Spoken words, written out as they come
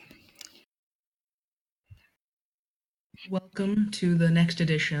Welcome to the next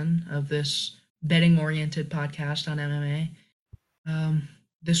edition of this betting-oriented podcast on MMA.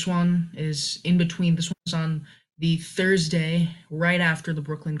 This one is in between. This one's on the Thursday right after the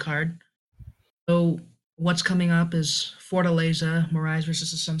Brooklyn card. So what's coming up is Fortaleza, Moraes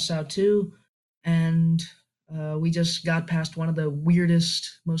versus Assunção 2, and we just got past one of the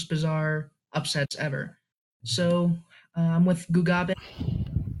weirdest, most bizarre upsets ever. So I'm with Gugabe.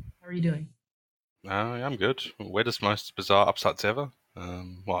 How are you doing? I'm good. Weirdest, most bizarre upsets ever. Yeah,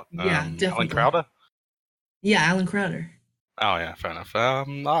 Alan definitely. Crowder? Yeah, Alan Crowder. Oh yeah, fair enough.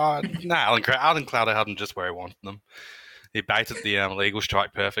 Alan Crowder had him just where he wanted them. He baited the legal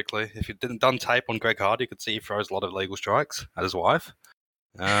strike perfectly. If he didn't done tape on Greg Hardy, you could see he throws a lot of legal strikes at his wife.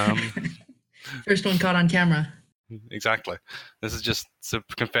 First one caught on camera. Exactly. This is just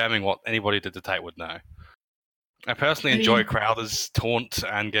confirming what anybody did to tape would know. I personally enjoy Crowder's taunt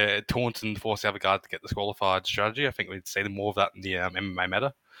and force the other guy to get disqualified strategy. I think we'd see more of that in the MMA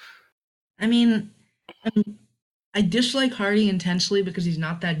meta. I mean, I dislike Hardy intensely because he's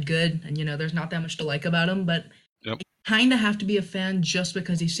not that good, and there's not that much to like about him. But Yep. I kind of have to be a fan just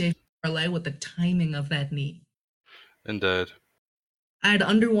because he saved parlay with the timing of that knee. Indeed. I had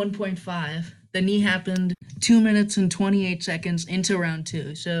under 1.5. The knee happened 2 minutes and 28 seconds into round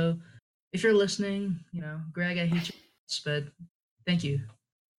 2. So if you're listening, Greg, I hate you, but thank you.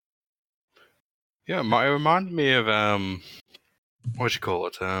 Yeah, it reminded me of what you call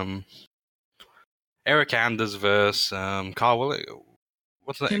it? Eric Anders versus Carl Williams.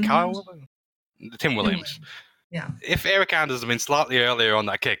 What's that? Tim Carl Williams? Williams? Tim Williams. Yeah. If Eric Anders had been slightly earlier on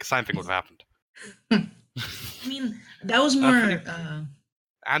that kick, same thing would have happened. I mean, that was more.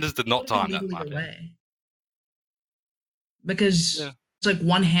 Anders did not time that. Away. Because Yeah. it's like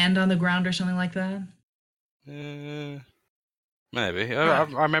one hand on the ground or something like that. Maybe. I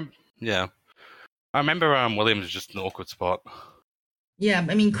remember. Yeah. I remember Williams was just an awkward spot. Yeah,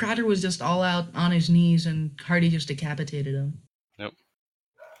 I mean, Crowder was just all out on his knees, and Hardy just decapitated him. Yep.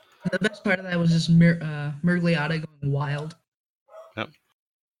 And the best part of that was just Mergliata going wild. Yep.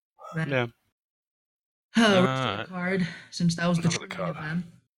 But, yeah. Card, since that was the card. Event.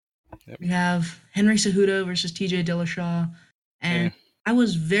 Yep. We have Henry Cejudo versus TJ Dillashaw, and I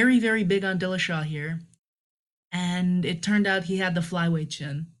was very, very big on Dillashaw here, and it turned out he had the flyweight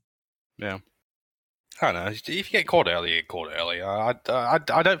chin. Yeah. I don't know. If you get caught early, you get caught early. I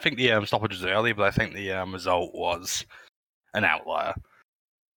don't think the stoppage was early, but I think the result was an outlier.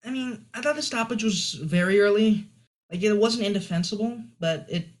 I mean, I thought the stoppage was very early. Like, it wasn't indefensible, but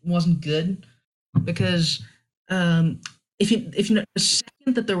it wasn't good because if you know, the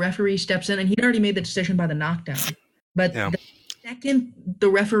second that the referee steps in, and he'd already made the decision by the knockdown, but the second the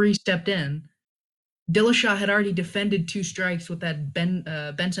referee stepped in, Dillashaw had already defended 2 strikes with that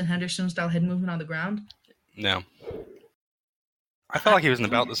Benson Henderson style head movement on the ground. Yeah. I felt like he was in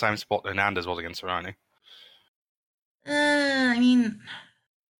about the same spot that Hernandez was against Cerrone. I mean,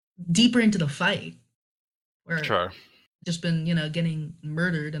 deeper into the fight. Where True. Just been, getting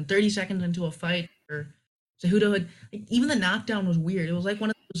murdered, and 30 seconds into a fight where Cejudo had, like, even the knockdown was weird. It was like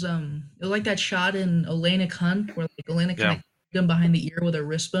one of those, it was like that shot in Olenek Hunt where like Olenek kind of hit him behind the ear with a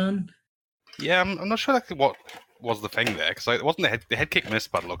wrist bone. Yeah, I'm not sure exactly what was the thing there, because it wasn't the head kick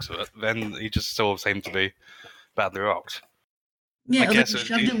missed by the looks of it. Then he just still seemed to be badly rocked. Yeah, I guess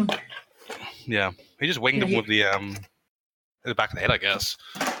shoved him. Yeah, he just winged him with the back of the head, I guess.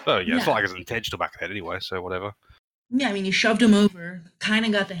 Oh yeah, it's not like it's intentional back of the head anyway, so whatever. Yeah, I mean, he shoved him over, kind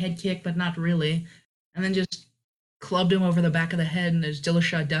of got the head kick, but not really, and then just clubbed him over the back of the head, and as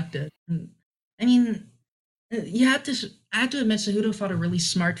Dillashaw ducked it. And, I mean, I have to admit, Cejudo fought a really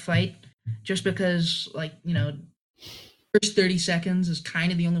smart fight, just because, like, first 30 seconds is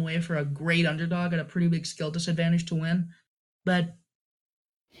kind of the only way for a great underdog at a pretty big skill disadvantage to win. But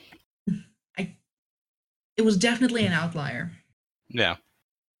it was definitely an outlier. Yeah.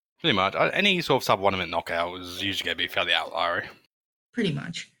 Pretty much. Any sort of sub-1 minute knockout was usually going to be fairly outlier. Pretty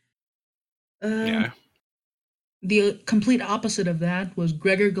much. Yeah. The complete opposite of that was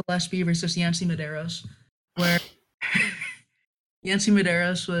Gregor Gillespie versus Yancy Medeiros, where Yancy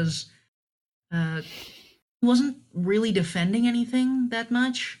Medeiros was wasn't really defending anything that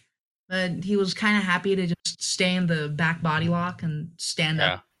much, but he was kind of happy to just stay in the back body lock and stand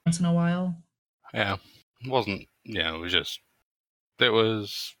up once in a while. Yeah. It wasn't, it was just, it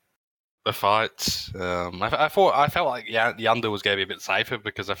was a fight. I felt like the under was going to be a bit safer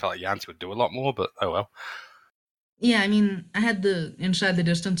because I felt like Yancy would do a lot more, but oh well. Yeah, I mean, I had the inside the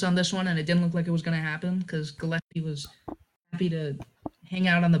distance on this one, and it didn't look like it was going to happen because Gillespie was happy to hang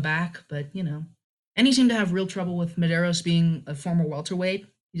out on the back, but and he seemed to have real trouble with Medeiros being a former welterweight.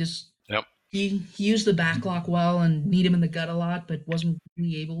 He just he used the backlock well and kneed him in the gut a lot, but wasn't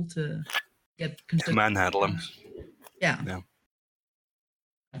really able to get consistent. Manhandle him. Yeah. Yeah.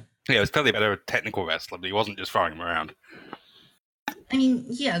 Yeah, he was clearly a better technical wrestler, but he wasn't just throwing him around. I mean,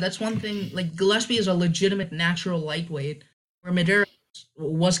 yeah, that's one thing. Like Gillespie is a legitimate natural lightweight, where Madera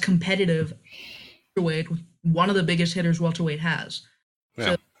was competitive weight, one of the biggest hitters welterweight has. Yeah.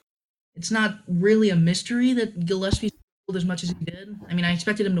 So it's not really a mystery that Gillespie struggled as much as he did. I mean, I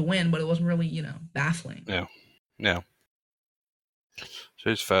expected him to win, but it wasn't really, baffling. Yeah. Yeah. So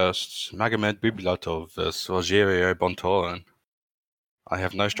who's first? Magomed Bibulatov versus Rogerio Bontorin. I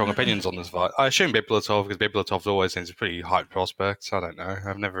have no strong opinions on this fight. I assume Bibulatov because Bibulatov always seems a pretty hyped prospect. I don't know.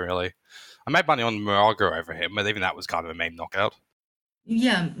 I've never really. I made money on Moraga over him, but even that was kind of a meme knockout.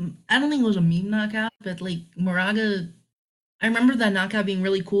 Yeah, I don't think it was a meme knockout, but like Moraga, I remember that knockout being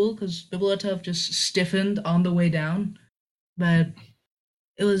really cool because Bibulatov just stiffened on the way down, but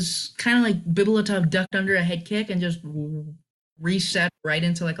it was kind of like Bibulatov ducked under a head kick and just reset right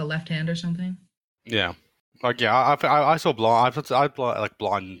into like a left hand or something. Yeah. Like, yeah, I saw blind. I like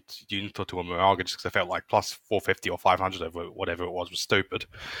blind unit to a Moraga just because I felt like plus 450 or 500 over whatever it was stupid,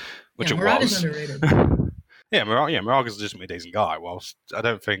 Yeah, which it Moraga's was. underrated. Yeah, Moraga's a legitimately decent guy. Whilst I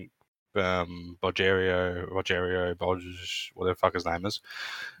don't think Rogerio, whatever the fuck his name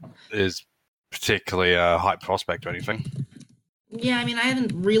is particularly a hype prospect or anything. Yeah, I mean, I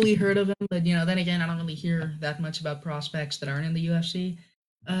haven't really heard of him, but then again, I don't really hear that much about prospects that aren't in the UFC.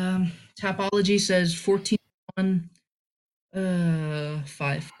 Tapology says 14-1,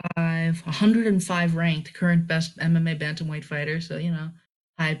 5'5", 105 ranked, current best MMA bantamweight fighter. So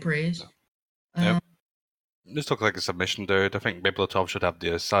high praise. Yep. Um, This looks like a submission, dude. I think Bibulatov should have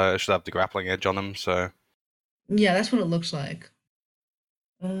the grappling edge on him. So yeah, that's what it looks like.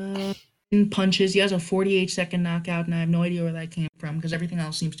 In punches, he has a 48-second knockout, and I have no idea where that came from because everything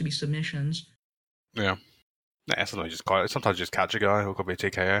else seems to be submissions. yeah, sometimes just catch a guy who could be a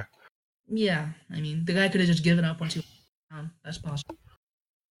TKO. Yeah, I mean, the guy could have just given up once he was down. That's possible.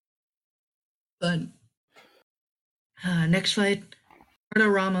 But next fight,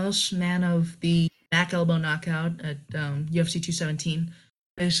 Roberto Ramos, man of the back elbow knockout at UFC 217,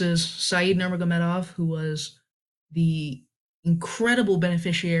 faces Saeed Nurmagomedov, who was the incredible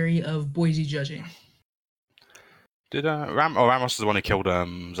beneficiary of Boise judging. Did Ramos is the one who killed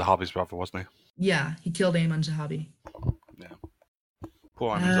Zahabi's brother, wasn't Yeah, he killed Ayman Zahabi. he? Yeah,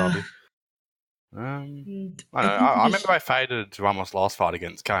 poor Ayman Uh, Zahabi. I don't know. I think I remember I faded Ramos' last fight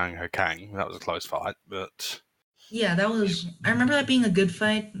against Kang Ho Kang. That was a close fight, but yeah, that was. I remember that being a good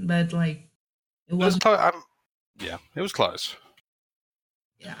fight, but like it it was wasn't. close. Yeah, it was close.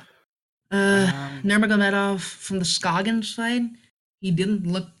 Yeah. Um, Nurmagomedov from the Scoggins fight, he didn't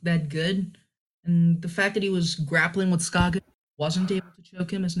look that good, and the fact that he was grappling with Scoggins wasn't able to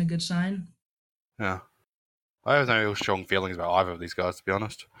choke him isn't a good sign. yeah, I have no real strong feelings about either of these guys, to be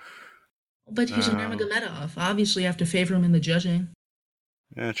honest. But he's a Um, Nurmagomedov. Obviously, you have to favor him in the judging.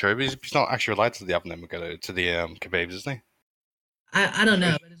 yeah, true. But he's not actually related to the other Nurmagomedov, to the Khabibs, isn't he? I don't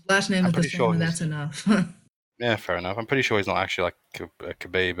know, but his last name I'm is the pretty same, sure and he's. that's enough. Yeah, fair enough. I'm pretty sure he's not actually like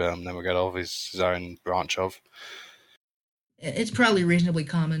Khabib Nurmagomedov. He's his own branch of. It's probably reasonably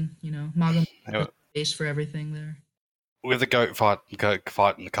common, Magomedov has Anyway, a face for everything there. we have the goat fight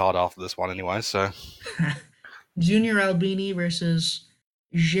in the card after this one, anyway. So Junior Albini versus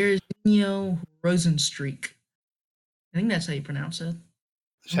Jairzinho Rosenstreik. I think that's how you pronounce it.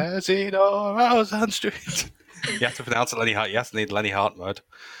 Chazino Rosen Street. You have to pronounce it Lenny Hart. You have to need Lenny Hart mode.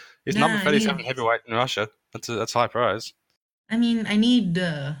 He's Nah, number I 37 need. heavyweight in Russia. That's high prize. I mean, I need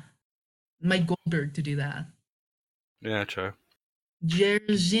Mike Goldberg to do that. Yeah, true.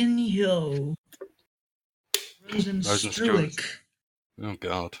 Jairzinho Rosen Stewart. Rosenstruik. Oh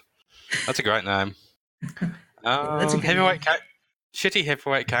god, that's a great name. Yeah, that's a good name. Heavyweight shitty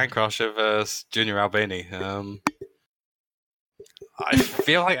heavyweight can crusher versus Junior Albini. I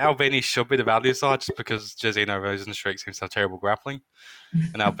feel like Albini should be the value side just because Jazino Rosenstreik seems to have terrible grappling,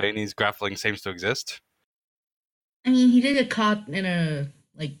 and Albini's grappling seems to exist. I mean, he did get caught in a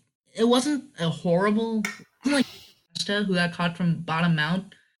like. It wasn't a horrible. It wasn't like Costa who got caught from bottom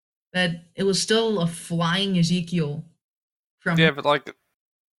mount, but it was still a flying Ezekiel from him. Yeah, but like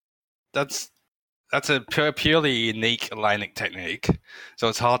that's a purely unique Atlantic technique, so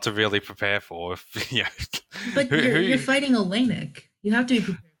it's hard to really prepare for. If, But you're fighting Olenek. You have to be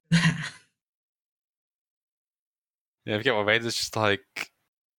prepared for that. yeah, if you get what I mean, it's just like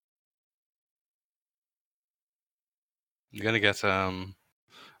you're gonna get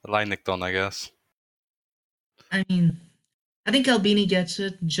Atlantic done, I guess. I mean, I think Albini gets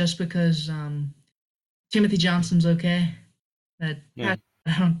it just because Timothy Johnson's okay. That Yeah.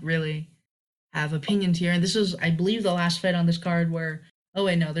 I don't really. have opinions here, and this is, I believe, the last fight on this card where. Oh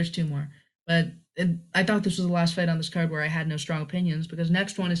wait, no, there's two more. But I thought this was the last fight on this card where I had no strong opinions because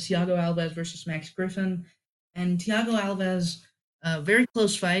next one is Thiago Alves versus Max Griffin, and Thiago Alves, a very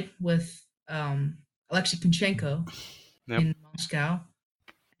close fight with Alexei Kunchenko Yep. in Moscow,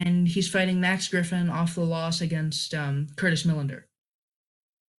 and he's fighting Max Griffin off the loss against Curtis Millender.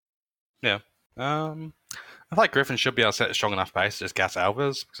 Yeah. I feel like Griffin should be able to set a strong enough pace to just gas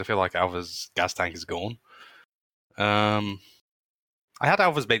Alves because I feel like Alves' gas tank is gone. I had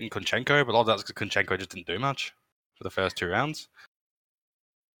Alves beating Kunchenko, but a lot of that's because Kunchenko just didn't do much for the first two rounds.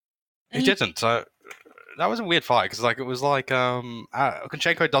 He didn't, so that was a weird fight because it was like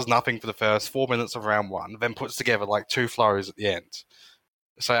Kunchenko does nothing for the first 4 minutes of round one, then puts together like two flurries at the end.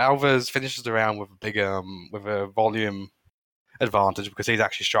 So Alves finishes the round with a big with a volume advantage because he's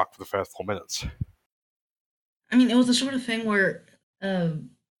actually struck for the first 4 minutes. I mean, it was the sort of thing where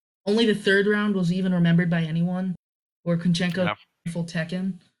only the third round was even remembered by anyone, where Kunchenko full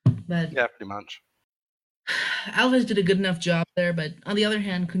Tekken. But yeah, pretty much. Alves did a good enough job there, but on the other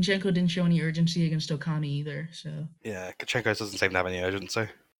hand, Kunchenko didn't show any urgency against Okami either. So yeah, Kunchenko doesn't seem to have any urgency.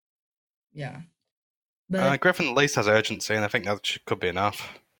 Yeah, but Griffin at least has urgency, and I think that could be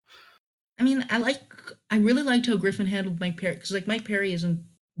enough. I mean, I really liked how Griffin handled Mike Perry because like Mike Perry isn't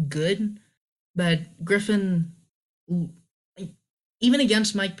good, but Griffin, even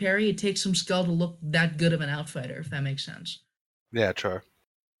against Mike Perry, it takes some skill to look that good of an outfighter, if that makes sense. Yeah, true.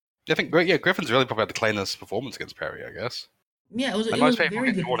 I think Griffin's really probably had the cleanest performance against Perry, I guess. Yeah, it was most a people very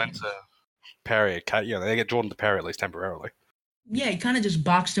get good. drawn into Perry. They get drawn to Perry at least temporarily. Yeah, he kind of just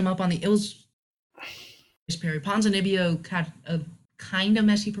boxed him up on the. It was Perry. Ponzinibbio had a kind of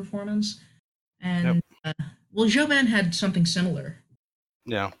messy performance, and well, Jovan had something similar.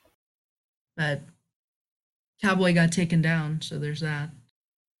 Yeah, but Cowboy got taken down, so there's that.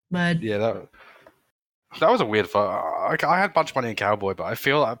 But yeah, that was a weird fight. I had a bunch of money in Cowboy, but I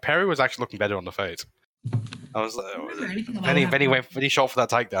feel like Perry was actually looking better on the feet. I was when he shot for that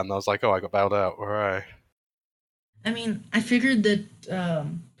takedown, I was like, oh, I got bailed out. All right. I mean, I figured that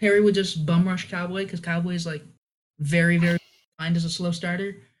Perry would just bum rush Cowboy because Cowboy is like very, very fine as a slow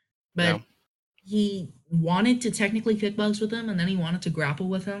starter, but he wanted to technically kickbox with him, and then he wanted to grapple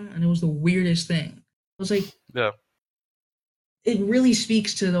with him, and it was the weirdest thing. It was like, yeah, it really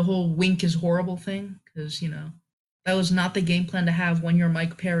speaks to the whole wink is horrible thing because that was not the game plan to have when you're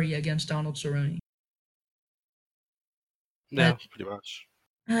Mike Perry against Donald Cerrone. Yeah, pretty much.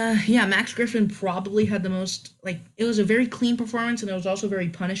 Yeah, Max Griffin probably had the most, it was a very clean performance and it was also very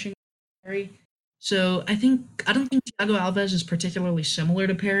punishing. Perry. So I don't think Thiago Alves is particularly similar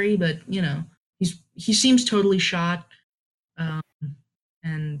to Perry, but he seems totally shot, um,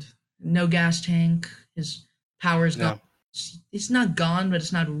 and no gas tank. His power is gone. It's not gone, but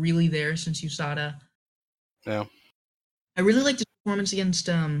it's not really there since USADA. Yeah. I really liked his performance against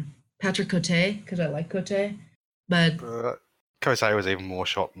Patrick Cote because I like Cote, but Cote was even more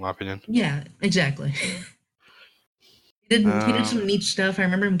shot in my opinion. Yeah, exactly. He did some neat stuff. I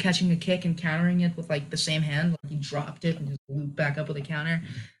remember him catching a kick and countering it with like the same hand. Like he dropped it and just looped back up with a counter.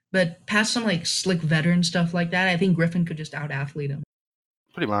 But past some like slick veteran stuff like that, I think Griffin could just out athlete him.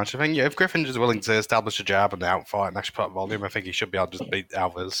 Pretty much. I think if Griffin is willing to establish a jab and outfight and actually put up volume, I think he should be able to just beat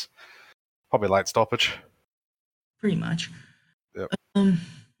Alves. Probably late stoppage. Pretty much. Yep.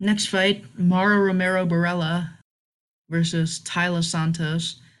 Next fight, Mara Romero Barella versus Tyler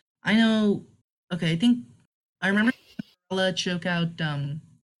Santos. I know. Okay, I remember Barella choke out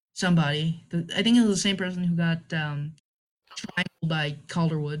somebody. I think it was the same person who got triangled by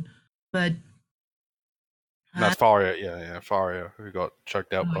Calderwood, but that's Faria. Yeah, Faria who got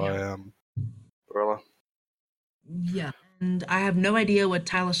choked out by Barella. Yeah, and I have no idea what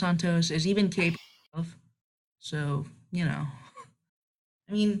Tyler Santos is even capable of. So I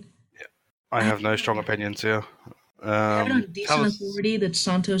mean, I have no strong opinions here. I have it on decent authority that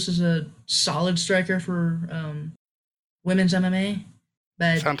Santos is a solid striker for women's MMA,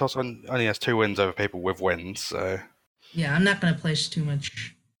 but Santos only has 2 wins over people with wins. So yeah, I'm not going to place too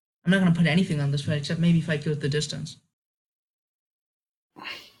much. I'm not going to put anything on this fight except maybe fight goes the distance.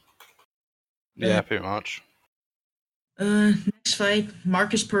 Yeah, pretty much. Next fight,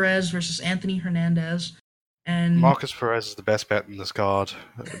 Marcus Perez versus Anthony Hernandez. And Marcus Perez is the best bet in this card,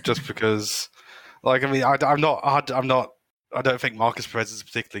 just because, I don't think Marcus Perez is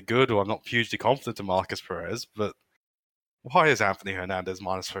particularly good, or I'm not hugely confident in Marcus Perez. But why is Anthony Hernandez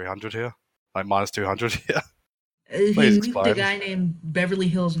minus 300 here, like minus 200 here? He nuked a guy named Beverly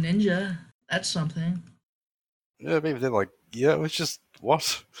Hills Ninja. That's something. Yeah, maybe they're it was just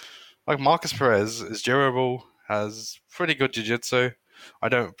what? Marcus Perez is durable, has pretty good jiu-jitsu, I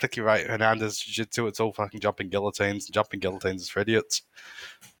don't particularly rate Hernandez jiu-jitsu. It's all fucking jumping guillotines, and jumping guillotines is for idiots.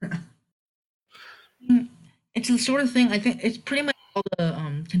 It's the sort of thing, I think it's pretty much all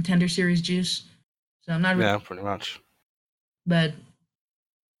the Contender Series juice. So I'm not really, Yeah, pretty much. but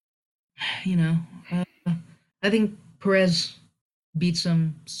you know, uh, I think Perez beats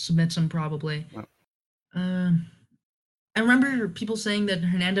him, submits him probably. Yeah. Um, I remember people saying that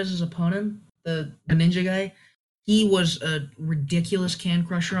Hernandez's opponent, the ninja guy, he was a ridiculous can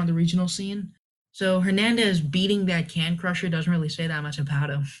crusher on the regional scene. So Hernandez beating that can crusher doesn't really say that much about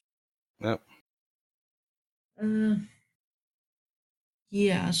him. Yep. Uh,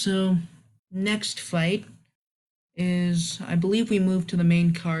 yeah, so next fight is, I believe we move to the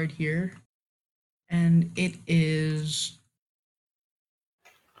main card here, and it is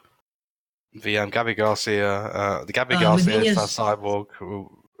The Gabby Garcia Lavinia, Cyborg yeah,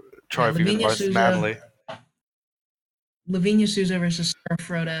 trophy for the most manly. Lavinia Souza versus Sarah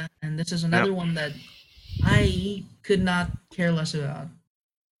Froda, and this is Yep. another one that I could not care less about.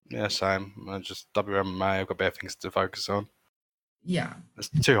 Yeah, same. Just WMMA. I've got better things to focus on. Yeah. It's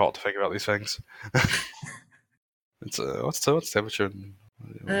too hot to think about these things. It's what's temperature?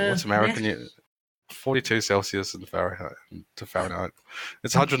 What's American? Next, 42 Celsius in Fahrenheit. To Fahrenheit.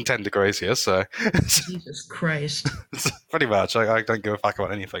 It's 110 degrees here, so Jesus Christ. it's pretty much. I don't give a fuck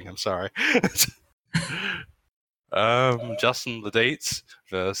about anything. I'm sorry. Justin the Dates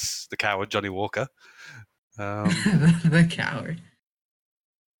versus the coward Johnny Walker. The coward.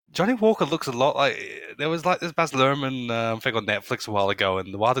 Johnny Walker looks a lot like there was like this Baz Luhrmann thing on Netflix a while ago,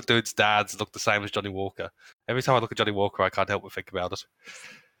 and the other dude's dads look the same as Johnny Walker. Every time I look at Johnny Walker, I can't help but think about it.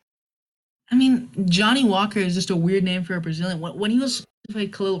 I mean, Johnny Walker is just a weird name for a Brazilian. When he was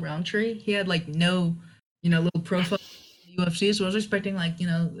like Khalil Roundtree, he had like no, little profile in the UFC. So I was expecting like,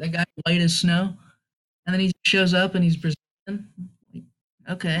 a guy white as snow, and then he shows up and he's Brazilian. Like,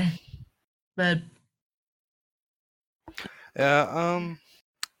 okay, but Yeah,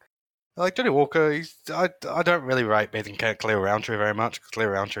 like Johnny Walker, I don't really rate beating Clear Roundtree very much because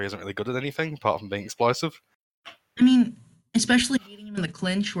Clear Roundtree isn't really good at anything apart from being explosive. I mean, especially beating him in the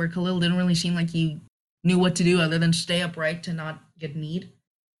clinch, where Khalil didn't really seem like he knew what to do other than stay upright to not get kneed.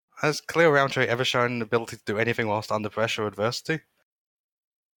 Has Clear Roundtree ever shown an ability to do anything whilst under pressure or adversity?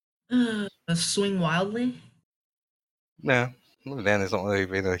 Swing wildly. No. Well, then he's not really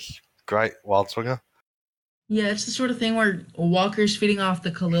been a great wild swinger. Yeah, it's the sort of thing where Walker's feeding off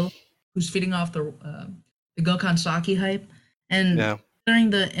the Khalil, who's feeding off the Gokhan Saki hype, and Yeah, during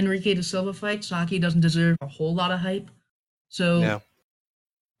the Enrique de Silva fight, Saki doesn't deserve a whole lot of hype. So yeah,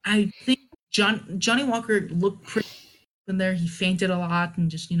 I think Johnny Walker looked pretty in there. He fainted a lot and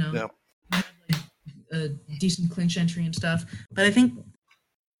just yeah, he had like a decent clinch entry and stuff. But I think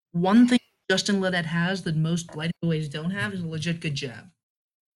one thing Justin Ledet has that most light heavyweights don't have is a legit good jab.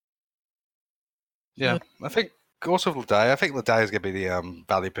 yeah. So I think also Ledey. I think Ledey is going to be the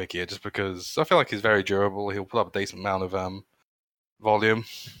value pick here just because I feel like he's very durable. He'll put up a decent amount of volume.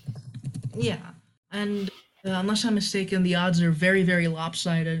 yeah, and unless I'm mistaken, the odds are very, very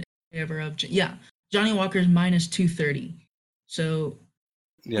lopsided in favor of yeah. Johnny Walker's minus 230. So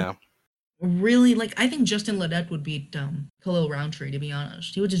Yeah, really, like I think Justin Ledet would beat Khalil Roundtree. To be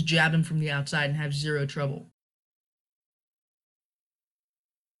honest, he would just jab him from the outside and have zero trouble.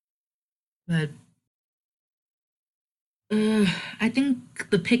 But uh, I think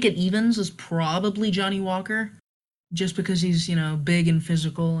the pick at evens is probably Johnny Walker, just because he's big and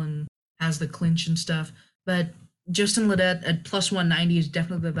physical and has the clinch and stuff. But Justin Ledet at plus 190 is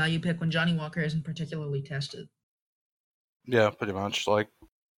definitely the value pick when Johnny Walker isn't particularly tested. yeah, pretty much. Like,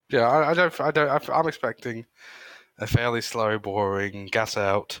 yeah, I'm expecting a fairly slow, boring, gas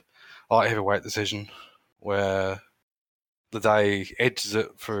out, light heavyweight decision where Ledey edges it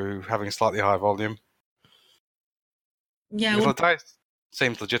through having a slightly higher volume. Yeah, Because Ledey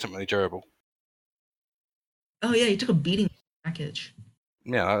seems legitimately durable. oh yeah, he took a beating package.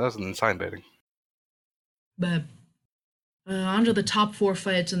 Yeah, that was an insane beating. But on to the top four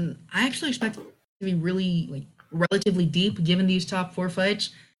fights, and I actually expect it to be really like relatively deep given these top four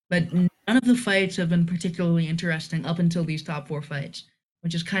fights. But none of the fights have been particularly interesting up until these top four fights,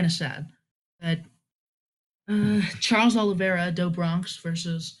 which is kind of sad. But Charles Oliveira, Do Bronx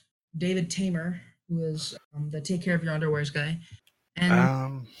versus David Tamer, who is the Take Care of Your Underwears guy, and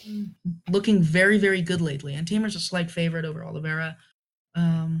Um, looking very, very good lately. And Tamer's a slight favorite over Oliveira.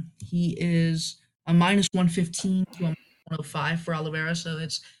 He is a minus 115 to a minus 105 for Oliveira, so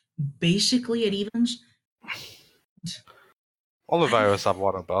it's basically at evens. I Oliveira's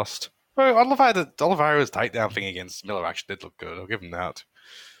somewhat a bust. Oliveira's takedown thing against Miller actually did look good. I'll give him that.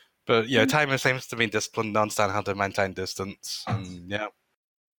 But yeah, Tamer seems to be disciplined and understand how to maintain distance, and yeah.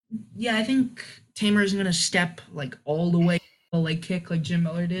 Yeah, I think Tamer isn't gonna step like all the way a leg kick like Jim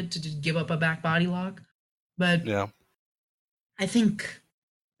Miller did to just give up a back body lock. But Yeah, I think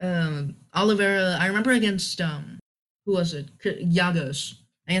Oliveira. I remember against who was it? Yagos.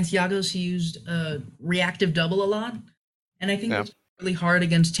 Against Yagos, he used reactive double a lot, and I think yeah, that's really hard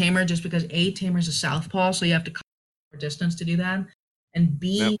against Tamer just because A, Tamer's a southpaw, so you have to cover more distance to do that, and yep,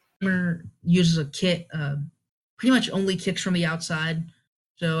 B, Tamer uses a kit pretty much only kicks from the outside,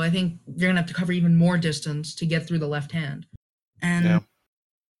 so I think you're gonna have to cover even more distance to get through the left hand, and yeah,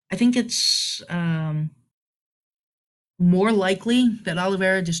 I think it's more likely that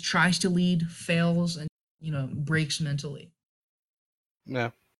Oliveira just tries to lead, fails, and breaks mentally.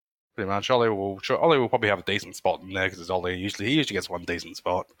 yeah. Pretty much. Ollie will probably have a decent spot in there because Ollie he usually gets one decent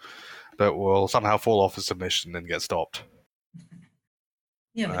spot, but will somehow fall off his submission and get stopped.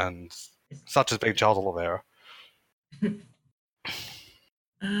 Yeah, And such has been Charles Oliveira.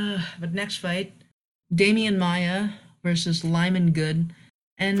 but next fight, Damian Maya versus Lyman Good,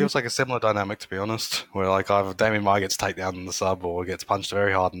 and Feels like a similar dynamic, to be honest, where like either Damien Maya gets takedown in the sub or gets punched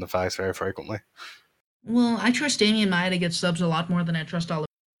very hard in the face very frequently. well, I trust Damian Maya to get subs a lot more than I trust Oliveira.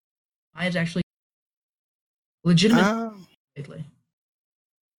 Maya's actually legitimate Um, lately.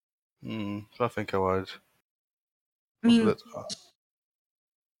 I think I would. I mean,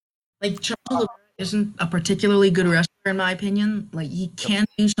 like Charles Oliveira isn't a particularly good wrestler in my opinion. Like he Yep, can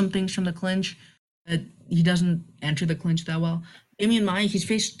do some things from the clinch, but he doesn't enter the clinch that well. Damian Maya, he's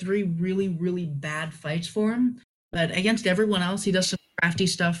faced three really, really bad fights for him, but against everyone else, he does some crafty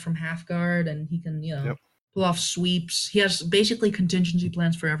stuff from half guard, and he can, yep, pull off sweeps. He has basically contingency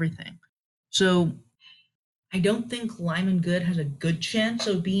plans for everything. So I don't think Lyman Good has a good chance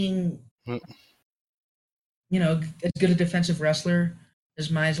of being, yep. as good a defensive wrestler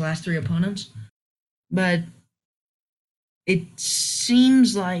as Maya's last three opponents. But it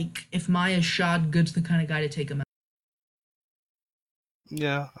seems like if Maya's shot, Good's the kind of guy to take him out.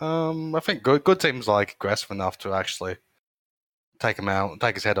 Yeah. I think good teams like aggressive enough to actually take him out,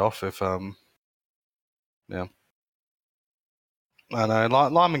 take his head off. If yeah. I know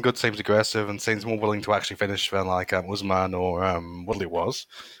Lyman Good seems aggressive and seems more willing to actually finish than like Usman or Woodley was.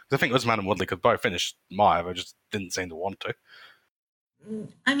 Because I think Usman and Woodley could both finish Maya, they just didn't seem to want to.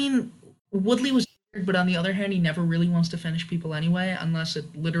 I mean, Woodley was weird, but on the other hand, he never really wants to finish people anyway, unless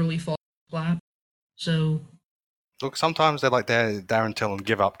it literally falls flat. So, Look, sometimes they're like Darren Till and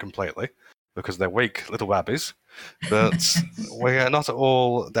give up completely because they're weak little babbies. But we are not at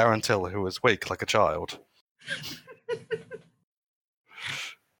all Darren Till, who is weak like a child.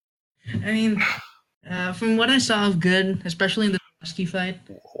 I mean, from what I saw of Good, especially in the Zaleski fight,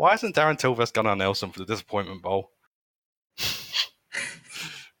 Why isn't Darren Till vs Gunnar Nelson for the Disappointment Bowl?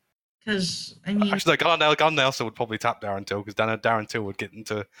 because I mean, Actually, no, Gunnar Nelson would probably tap Darren Till because Darren Till would get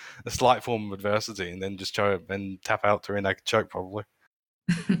into a slight form of adversity and then just then tap out to a naked choke probably.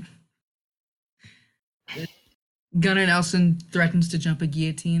 Gunnar Nelson threatens to jump a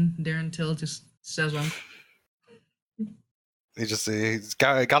guillotine. Darren Till just says one.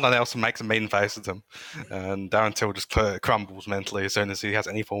 Gunnar Nelson makes a mean face at him, and Darren Till just crumbles mentally as soon as he has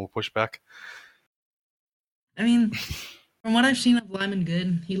any form of pushback. I mean, from what I've seen of Lyman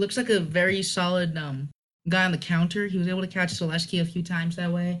Good, he looks like a very solid guy on the counter. He was able to catch Zaleski a few times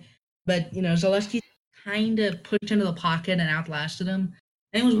that way, but Zaleski kind of pushed into the pocket and outlasted him.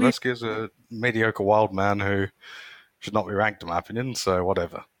 And it was weird. Zaleski is a mediocre wild man who should not be ranked in my opinion. So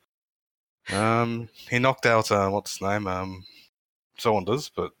whatever. He knocked out what's his name, Saunders,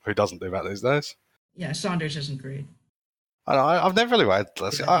 but who doesn't do that these days? Yeah, Saunders isn't great. I've never really rated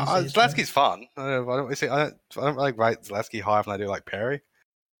Zaleski. These days, Zaleski's fun. I don't really rate Zaleski higher than I do like Perry.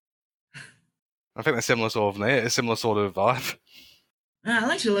 I think they're similar sort of vibe. I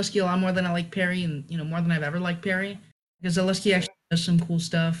like Zaleski a lot more than I like Perry, and more than I've ever liked Perry, because Zaleski actually does some cool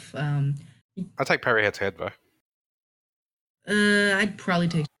stuff. I take Perry head to head though. I'd probably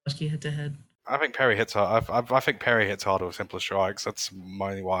take Zaleski head to head. I think Perry hits hard. I think Perry hits harder with simpler strikes. That's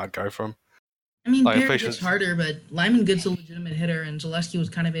mainly why I'd go for him. I mean, Like, Perry hits harder, but Lyman Good's a legitimate hitter, and Zaleski was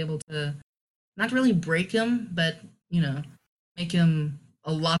kind of able to not really break him, but make him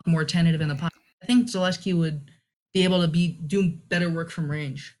a lot more tentative in the pocket. I think Zaleski would be able to be doing better work from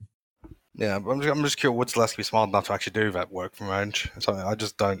range. Yeah, but I'm just curious, would Zaleski be smart enough to actually do that work from range? Something I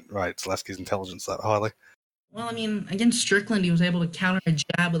just don't rate Zaleski's intelligence that highly. Well, I mean, against Strickland, he was able to counter a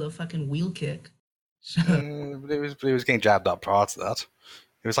jab with a fucking wheel kick. So, But he was getting jabbed up prior to that.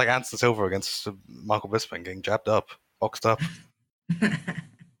 He was like Anderson Silva against Michael Bisping, getting jabbed up, boxed up.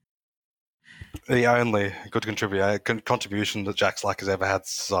 The only good contribution that Jack Slack has ever had to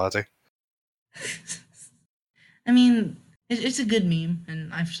society. I mean, it's a good meme,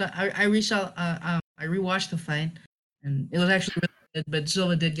 and I rewatched the fight, and it was actually really good. But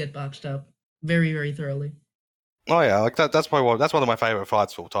Silva did get boxed up very, very thoroughly. Oh yeah, like that. That's one of my favorite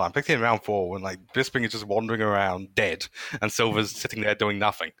fights of all time. Particularly in round 4 when like Bisping is just wandering around dead and Silver's sitting there doing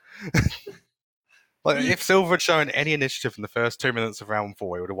nothing. Like if Silver had shown any initiative in the first 2 minutes of round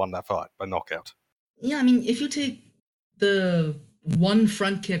 4, he would have won that fight by knockout. Yeah, I mean, if you take the one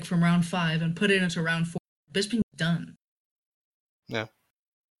front kick from round 5 and put it into round 4, Bisping's done. Yeah.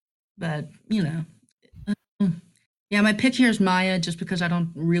 But yeah, my pick here is Maya, just because I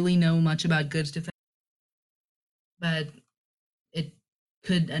don't really know much about Good's defense, but it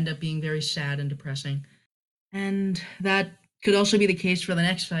could end up being very sad and depressing. And that could also be the case for the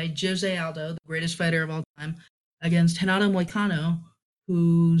next fight, Jose Aldo, the greatest fighter of all time, against Renato Moicano,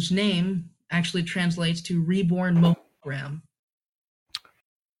 whose name actually translates to Reborn Mogram.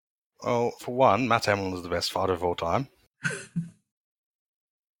 Well, for one, Matt Hamill is the best fighter of all time.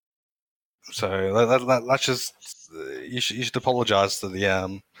 So let's just you should apologize to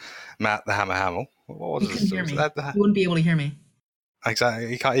the Matt the Hammer Hamill. What was He couldn't hear me. That, He wouldn't be able to hear me. Exactly.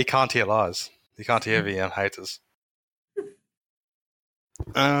 He can't hear lies. He can't hear the haters.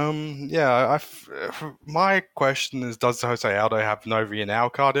 Yeah. My question is: does Jose Aldo have no now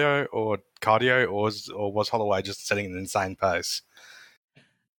cardio, or was Holloway just setting an insane pace?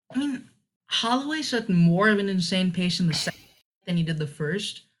 I mean, Holloway set more of an insane pace in the second than he did the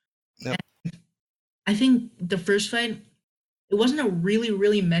first. Yep. And I think the first fight, it wasn't a really,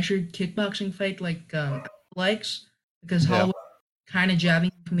 really measured kickboxing fight like likes, because Holloway kind of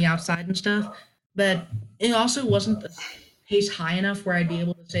jabbing from the outside and stuff. But it also wasn't a pace high enough where I'd be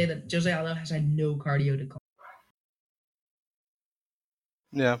able to say that Jose Aldo has had no cardio to call.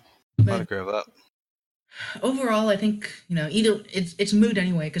 Yeah, But I'd agree with that. overall, I think either it's moot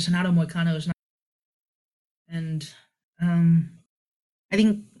anyway because Renato Moicano is not, and I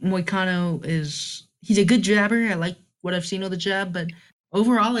think Moicano he's a good jabber. I like what I've seen of the jab, but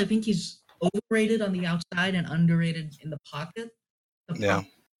overall, I think he's overrated on the outside and underrated in the pocket.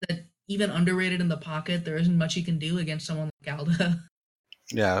 That even underrated in the pocket, there isn't much he can do against someone like Aldo.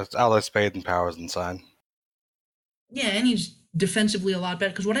 Yeah, Aldo's speed and power is insane. Yeah, and he's defensively a lot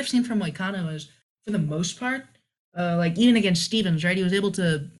better. Because what I've seen from Moicano is, for the most part, like even against Stevens, right? He was able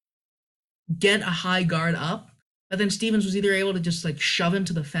to get a high guard up, but then Stevens was either able to just like shove him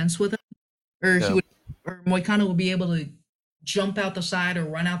to the fence with him, or Moicano would be able to jump out the side or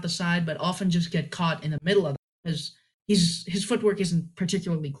run out the side, but often just get caught in the middle of it because his footwork isn't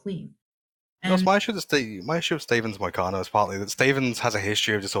particularly clean. And my issue with Stevens Moicano is partly that Stevens has a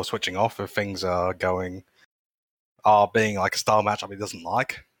history of just sort of switching off if things are being like a style matchup he doesn't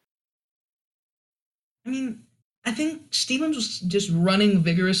like. I mean, I think Stevens was just running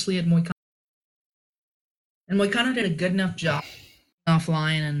vigorously at Moicano, and Moicano did a good enough job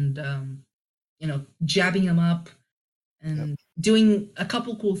offline and jabbing him up and doing a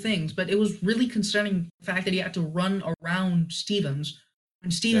couple cool things. But it was really concerning the fact that he had to run around Stevens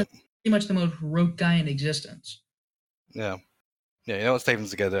when Stevens is pretty much the most rote guy in existence. Yeah, you know what Stevens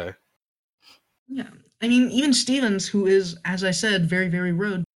is gonna do. Yeah, I mean, even Stevens, who is, as I said, very, very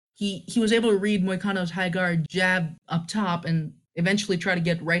road, he was able to read Moicano's high guard, jab up top, and eventually try to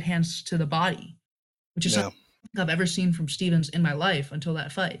get right hands to the body, which is something I've ever seen from Stevens in my life until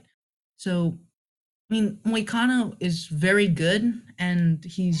that fight. So, I mean, Moicano is very good, and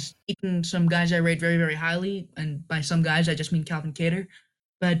he's beaten some guys I rate very, very highly, and by some guys, I just mean Calvin Kattar.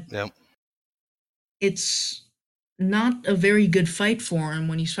 But it's not a very good fight for him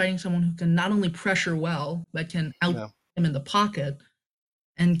when he's fighting someone who can not only pressure well, but can out him in the pocket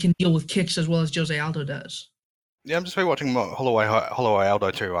and can deal with kicks as well as Jose Aldo does. Yeah, I'm just watching Holloway Aldo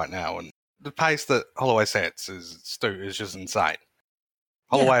 2 right now, and the pace that Holloway sets is just insane.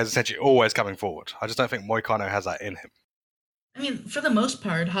 Holloway is essentially always coming forward. I just don't think Moicano has that in him. I mean, for the most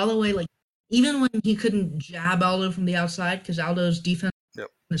part, Holloway, like, even when he couldn't jab Aldo from the outside because Aldo's defense in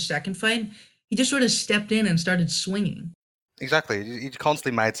the second fight, he just sort of stepped in and started swinging. Exactly. He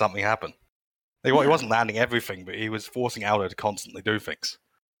constantly made something happen. He wasn't landing everything, but he was forcing Aldo to constantly do things.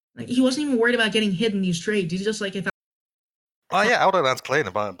 Like, he wasn't even worried about getting hit in these trades. He's just like, Aldo lands clean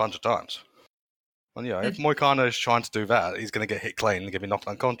a bunch of times. And if Moicano is trying to do that, he's going to get hit clean and get me knocked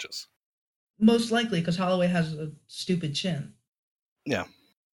unconscious. Most likely, because Holloway has a stupid chin. Yeah.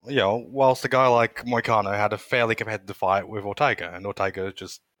 Whilst a guy like Moicano had a fairly competitive fight with Ortega, and Ortega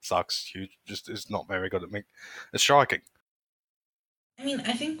just sucks. He just is not very good at striking. I mean,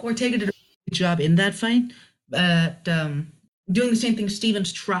 I think Ortega did a good job in that fight, but doing the same thing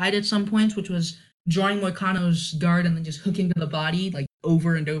Stevens tried at some points, which was drawing Moicano's guard and then just hooking to the body like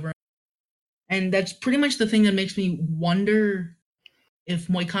over and over. And that's pretty much the thing that makes me wonder if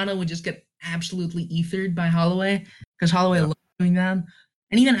Moicano would just get absolutely ethered by Holloway, because Holloway Yeah. loves doing that.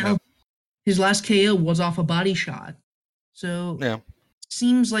 And even Yeah. his last KO was off a body shot. So Yeah. it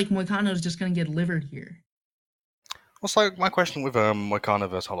seems like Moicano is just going to get livered here. Also, my question with Moicano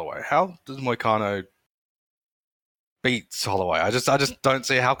versus Holloway: how does Moicano beat Holloway? I just don't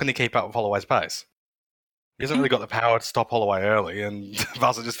see how can he keep up with Holloway's pace. He hasn't really got the power to stop Holloway early, and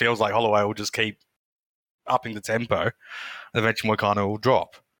thus it just feels like Holloway will just keep upping the tempo, and eventually Moicano will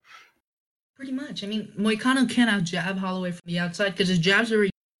drop. Pretty much. I mean, Moicano can out jab Holloway from the outside because his jabs are.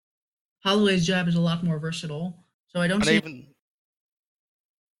 Holloway's jab is a lot more versatile. So I don't And see.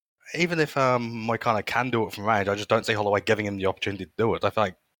 even if Moicano can do it from range, I just don't see Holloway giving him the opportunity to do it. I feel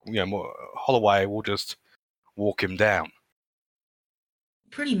like Holloway will just walk him down.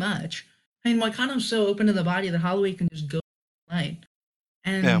 Pretty much. I mean, Moicano's so open to the body that Holloway can just go right.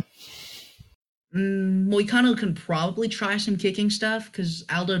 And Yeah. Moicano can probably try some kicking stuff because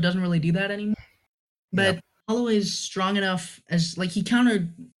Aldo doesn't really do that anymore. But Holloway's strong enough as like he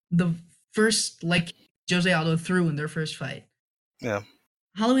countered the first like Jose Aldo threw in their first fight. Yeah.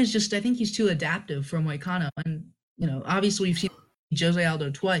 Holloway's just I think he's too adaptive for Moicano, and obviously we've seen Jose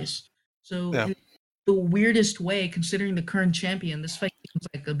Aldo twice. So in the weirdest way, considering the current champion, this fight seems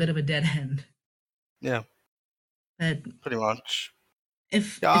like a bit of a dead end. Yeah. But pretty much.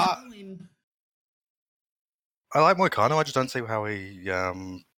 If I like Moicano. I just don't see how he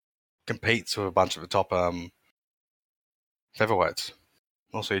competes with a bunch of the top featherweights.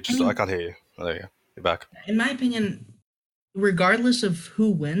 Also, I can't hear you. Oh, there you go. You're back. In my opinion, regardless of who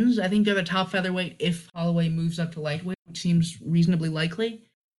wins, I think they're the top featherweight if Holloway moves up to lightweight, which seems reasonably likely.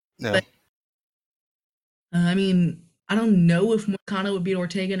 Yeah. But, I mean, I don't know if Moicano would beat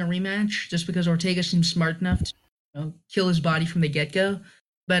Ortega in a rematch, just because Ortega seems smart enough to kill his body from the get-go.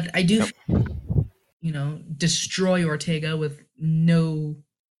 But I do, destroy Ortega with no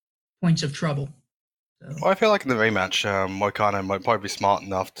points of trouble. So. Well, I feel like in the rematch, Moicano might probably be smart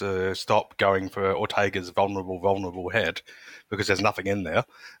enough to stop going for Ortega's vulnerable head because there's nothing in there,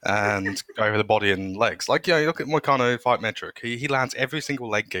 and go for the body and legs. Like, you look at Moicano fight metric. He lands every single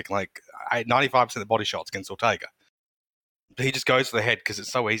leg kick, like 95% of body shots against Ortega. He just goes for the head because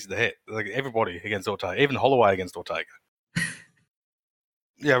it's so easy to hit. Like everybody against Ortega, even Holloway against Ortega.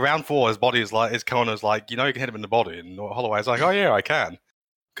 Yeah, round 4, his body is like, his corner's like, you can hit him in the body, and Holloway's like, oh yeah, I can,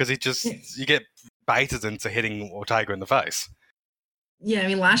 because you get baited into hitting Ortega in the face. Yeah, I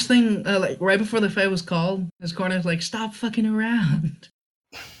mean, last thing, like right before the fight was called, his corner's like, "Stop fucking around."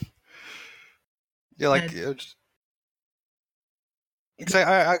 Yeah, like,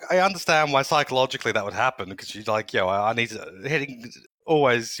 I understand why psychologically that would happen because she's like, I need to hitting.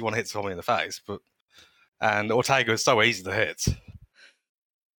 Always, you want to hit somebody in the face, and Ortega is so easy to hit.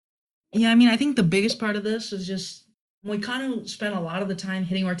 Yeah, I mean, I think the biggest part of this is just Moicano spent a lot of the time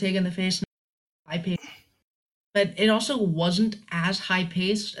hitting Ortega in the face, high pace, but it also wasn't as high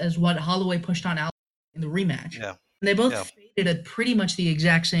paced as what Holloway pushed on Aldo in the rematch. Yeah, and they both faded at pretty much the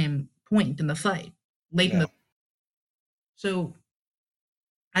exact same point in the fight, late in the. So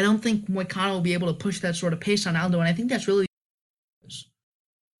I don't think Moicano will be able to push that sort of pace on Aldo, and I think that's really.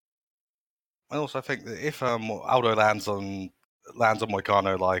 I also think that if Aldo lands on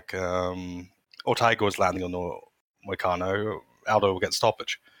Moicano like Ortega was landing on Moicano, Aldo will get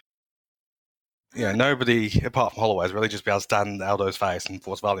stoppage. Nobody apart from Holloway is really just be able to stand in Aldo's face and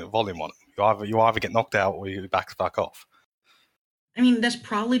force volume on it. You either get knocked out or you back off. I mean, that's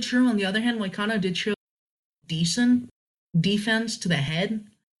probably true. On the other hand, Moicano did show decent defense to the head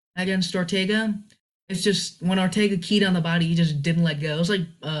against Ortega. It's just when Ortega keyed on the body, he just didn't let go. It was like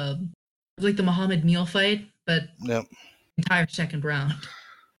the Muhammad Neal fight, but entire second round.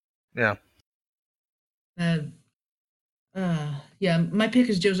 Yeah. Yeah, my pick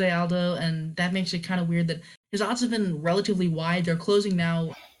is Jose Aldo, and that makes it kind of weird that his odds have been relatively wide. They're closing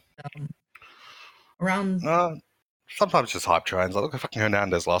now around. Sometimes just hype trains. Like, look at fucking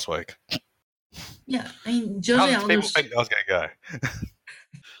Hernandez last week. Yeah, I mean, Jose Aldo. People think I was going to go.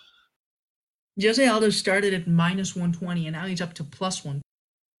 Jose Aldo started at minus 120, and now he's up to plus 1.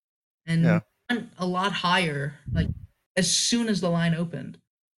 And went a lot higher. Like as soon as the line opened,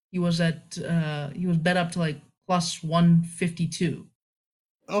 he was bet up to like plus 152.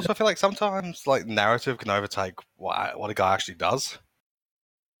 And also, I feel like sometimes like narrative can overtake what a guy actually does.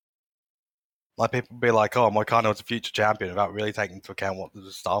 Like people be like, "Oh, Moicano is a future champion," without really taking into account what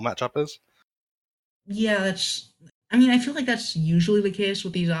the style matchup is. Yeah, I feel like that's usually the case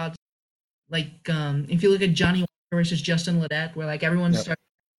with these odds. Like, if you look at Johnny versus Justin Ledet, where like everyone started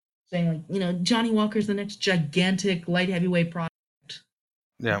saying like, you know, Johnny Walker's the next gigantic light heavyweight product.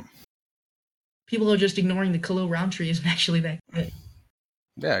 Yeah. People are just ignoring that Khalil Roundtree isn't actually that good.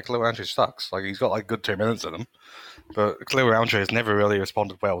 Yeah, Khalil Roundtree sucks. Like, he's got like good 2 minutes in him, but Khalil Roundtree has never really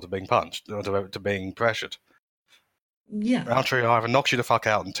responded well to being punched, or to being pressured. Yeah. Roundtree either knocks you the fuck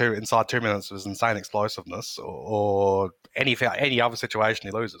out inside 2 minutes with his insane explosiveness, or any other situation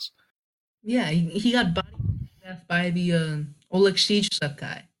he loses. Yeah, he got body death by the Oleg Siege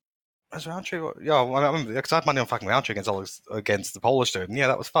guy. As Roundtree, yeah, well, I remember because I had money on fucking Roundtree against the Polish dude, and yeah,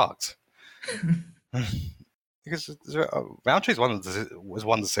 that was fucked. Because Roundtree's was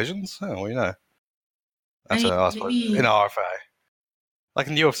one decisions. Oh, well, you know, that's I suppose in RFA. Like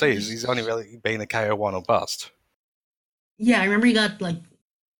in UFC, he's only really been a KO one or bust. Yeah, I remember he got like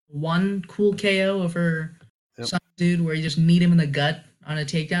one cool KO over some dude where you just kneed him in the gut on a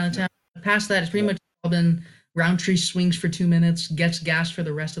takedown attempt. Past that, it's pretty much all been Roundtree swings for 2 minutes, gets gassed for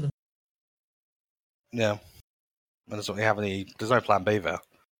the rest of the. Yeah, and there's no plan B there.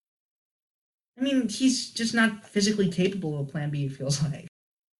 I mean, he's just not physically capable of plan B, it feels like.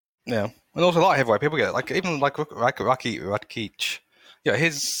 Yeah, and also light heavyweight people get like even like Rakic. Yeah,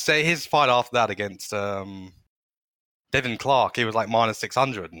 his fight after that against Devin Clark, he was like minus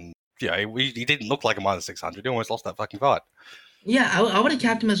 600, and yeah, he didn't look like a minus 600. He almost lost that fucking fight. Yeah, I would have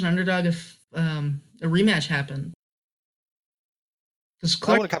capped him as an underdog if a rematch happened. I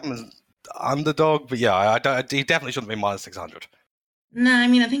would have capped him as underdog, but yeah, he definitely shouldn't be minus 600. Nah, I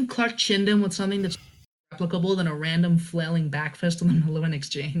mean, I think Clark chinned him with something that's replicable than a random flailing back fist in the middle of an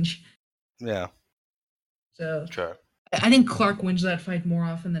exchange. Yeah. So, true. I think Clark wins that fight more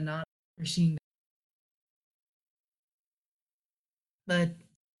often than not. We're seeing that.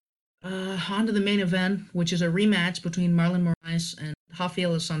 But on to the main event, which is a rematch between Marlon Moraes and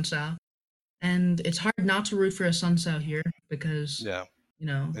Rafael Assunção. And it's hard not to root for Assunção here because, you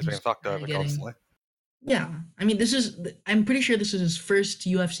know, he's being fucked over constantly. Yeah, I mean, I'm pretty sure this is his first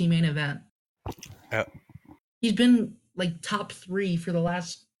UFC main event. Yeah. He's been like top 3 for the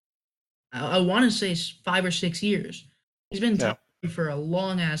last, I want to say 5 or 6 years. He's been top 3 for a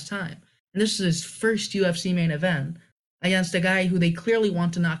long ass time. And this is his first UFC main event against a guy who they clearly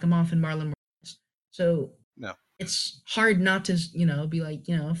want to knock him off in Marlon Moraes. So it's hard not to, you know, be like,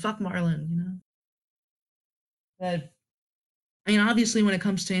 you know, fuck Marlon, you know. But, I mean, obviously when it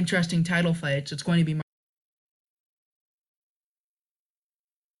comes to interesting title fights, it's going to be Marlon.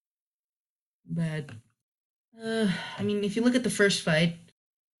 But, I mean, if you look at the first fight,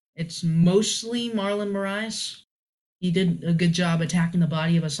 it's mostly Marlon Moraes. He did a good job attacking the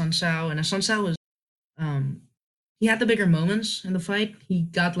body of Assunção, and Assunção was, he had the bigger moments in the fight. He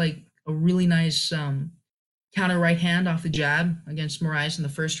got like a really nice counter right hand off the jab against Moraes in the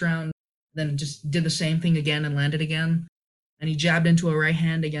first round, then just did the same thing again and landed again. And he jabbed into a right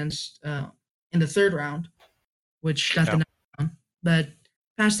hand against in the third round, which got the knockdown. But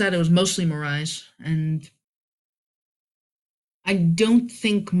past that, it was mostly Moraes, and I don't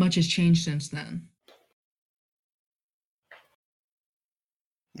think much has changed since then.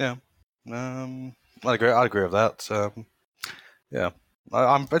 Yeah, I'd agree with that. Yeah,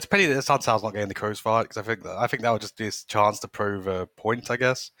 it's a pity that Assunção's not getting the Cruz fight because I think that would just be a chance to prove a point. I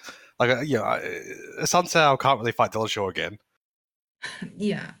guess, like Assunção can't really fight Dillashaw again.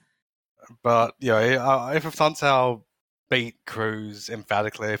 Yeah, but yeah, if Assunção beat Cruz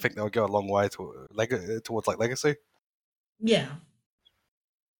emphatically, I think that would go a long way towards like legacy. Yeah.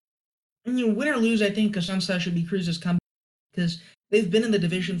 And, you know, win or lose, I think Assunção should be Cruz's comeback because they've been in the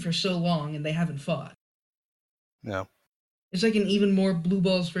division for so long and they haven't fought. Yeah. It's like an even more blue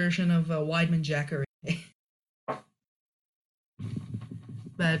balls version of Weidman Jacare.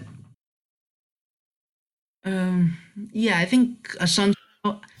 But, yeah, I think Assunção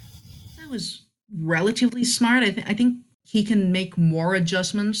was relatively smart. I think he can make more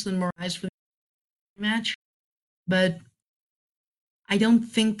adjustments than Moraes for the match. But I don't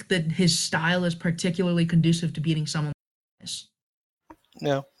think that his style is particularly conducive to beating someone like this.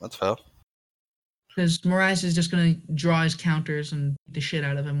 Yeah, that's fair. Because Moraes is just going to draw his counters and beat the shit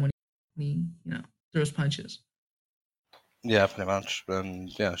out of him when he throws punches. Yeah, pretty much. And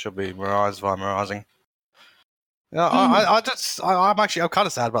yeah, it should be Moraes via Moraesing. Yeah, I'm kind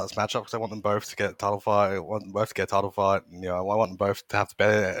of sad about this matchup because I want them both to get a title fight. I want them both to get a title fight. And, I want them both to have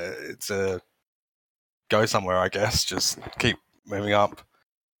to go somewhere, I guess. Just keep moving up.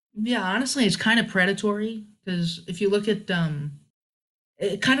 Yeah, honestly, it's kind of predatory because if you look at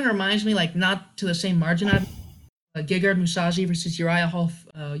it kind of reminds me, like, not to the same margin, Gegard Mousasi versus Uriah Hall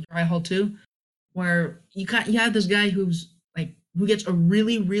 2, where you have this guy who gets a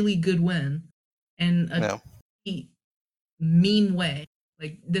really, really good win and mean way.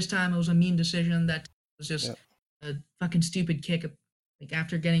 Like this time, it was a mean decision. That was Yeah. just a fucking stupid kick. Like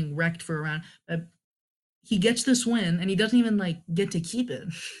after getting wrecked for a round, he gets this win and he doesn't even like get to keep it.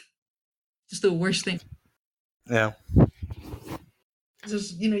 Just the worst thing. Yeah.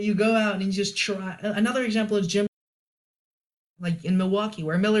 Just you go out and you just try. Another example is Jim, like in Milwaukee,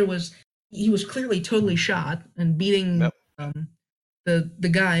 where Miller was clearly totally shot and beating Yep. the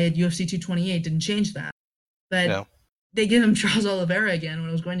guy at UFC 228 didn't change that. But Yeah. they give him Charles Oliveira again when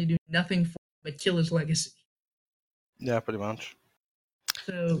it was going to do nothing for him but kill his legacy. Yeah, pretty much.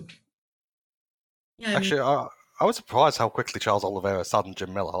 So yeah, Actually, I was surprised how quickly Charles Oliveira saddened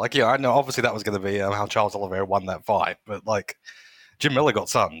Jim Miller. Like, yeah, I know obviously that was going to be how Charles Oliveira won that fight, but like, Jim Miller got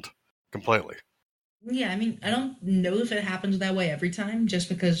sunned completely. yeah, I mean, I don't know if it happens that way every time, just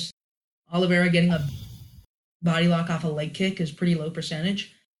because Oliveira getting a body lock off a leg kick is pretty low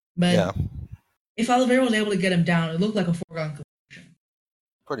percentage. But Yeah, if Oliveira was able to get him down, it looked like a foregone conclusion.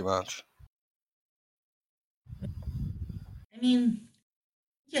 pretty much. I mean,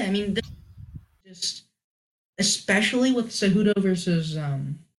 yeah, I mean, just especially with Cejudo versus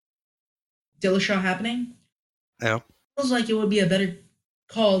Dillashaw happening, Yeah, feels like it would be a better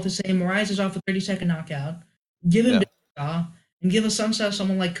call to say Moraes is off a 30-second knockout, give him yeah, Dillashaw, and give a sunset to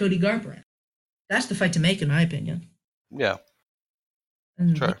someone like Cody Garbrandt. That's the fight to make, in my opinion. yeah,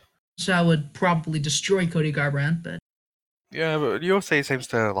 And true. so would probably destroy Cody Garbrandt, but Yeah, but UFC seems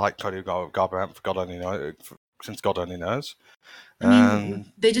to like Cody Garbrandt for God only knows, since God only knows. I mean,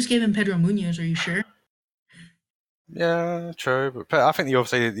 they just gave him Pedro Munoz. Are you sure? Yeah, true. But I think the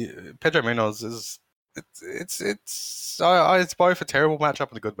UFC, Pedro Munoz is it's both a terrible matchup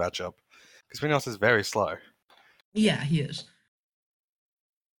and a good matchup because Munoz is very slow. Yeah, he is.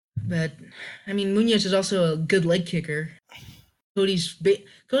 But I mean, Munoz is also a good leg kicker.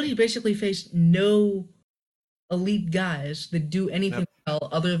 Cody basically faced no elite guys that do anything Yep. well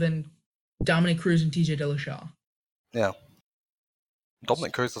other than Dominic Cruz and TJ Dillashaw. Yeah,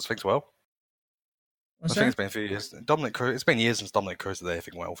 Dominic Cruz does things well. What's I think that? it's been a few years. Dominic Cruz. It's been years since Dominic Cruz did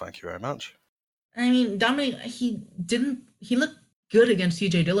anything well. Thank you very much. I mean, Dominic, he didn't. He looked good against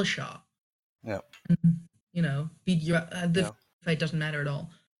TJ Dillashaw. Yeah. And, beat your the Yeah. fight doesn't matter at all.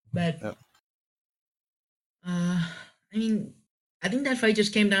 But Yeah. I mean, I think that fight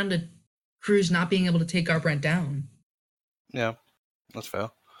just came down to Cruz not being able to take Garbrandt down. Yeah, that's fair.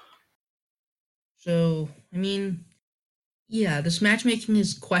 So I mean, yeah, this matchmaking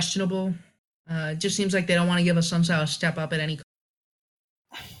is questionable. It just seems like they don't want to give a Sunsao a step up at any cost.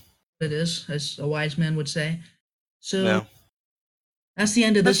 It is, as a wise man would say. So Yeah. that's the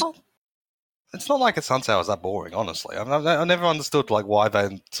end of this. It's not like a Sunset is that boring, honestly. I never understood like why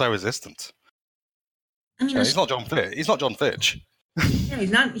they're so resistant. I mean, He's not John Fitch. He's not John Fitch. yeah,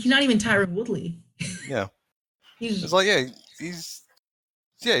 he's not. He's not even Tyron Woodley. Yeah. He's It's like he's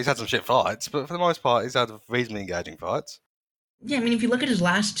had some shit fights, but for the most part, he's had reasonably engaging fights. yeah. I mean, if you look at his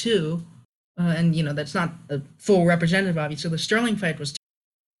last two, and that's not a full representative, obviously. The Sterling fight was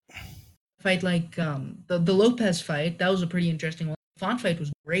fight like the Lopez fight. That was a pretty interesting one. The Font fight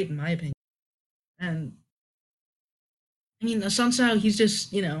was great in my opinion. And I mean, Assunção, he's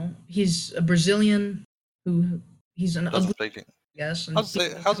just he's a Brazilian who he's an Doesn't ugly, speak it. yes. And How's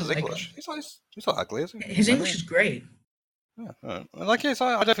his like English? He's not ugly, is he? his English is great. Yeah. Like I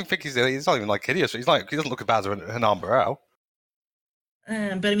don't think he's not even like hideous. He doesn't look as bad as Hernan Barão.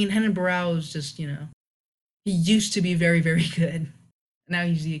 But I mean, Renan Barão is just he used to be very very good. Now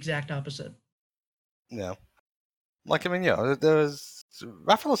he's the exact opposite. Yeah. Like I mean, yeah. There's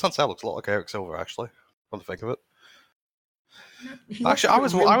Rafael Assunção looks a lot like Eric Silver actually. Come to think of it. Actually, I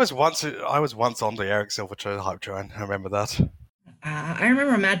was once on the Eric Silver hype train. I remember that. I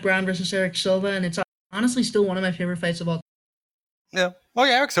remember Matt Brown versus Eric Silva, and it's honestly still one of my favorite fights of all. Yeah. Well,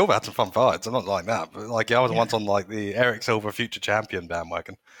 yeah, Eric Silver had some fun fights. I'm not like that, but like, I was once on like the Eric Silver future champion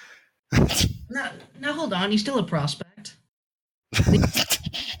bandwagon. Now hold on, he's still a prospect.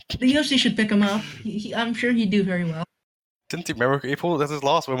 The UFC should pick him up. I'm sure he'd do very well. Didn't he miracle? His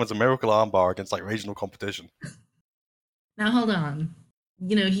last win was a miracle armbar against like regional competition. Now hold on,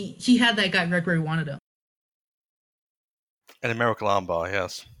 he had that guy right where he wanted him. And a miracle armbar,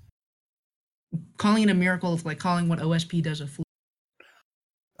 yes. Calling it a miracle is like calling what OSP does a fluke.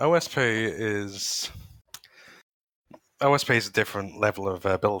 OSP is a different level of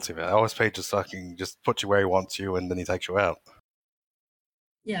ability there. OSP just puts you where he wants you, and then he takes you out.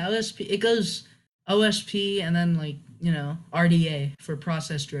 Yeah, OSP. It goes OSP and then RDA for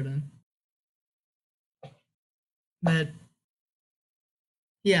process driven. But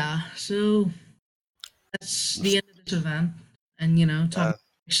yeah, so that's the end of this event. And talking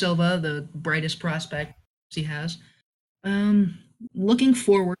Silva, the brightest prospect UFC has. Looking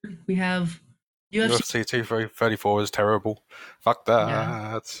forward, we have UFC. UFC 234 is terrible. Fuck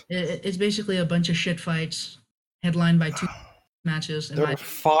Yeah, that. it's basically a bunch of shit fights, headlined by two matches. In There my, are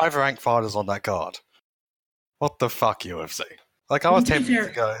 5 ranked fighters on that card. What the fuck, UFC? Like, I I was mean, to be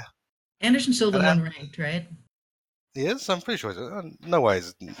tempted to fair, go. Anderson Silva's And unranked, right? he is? I'm pretty sure no way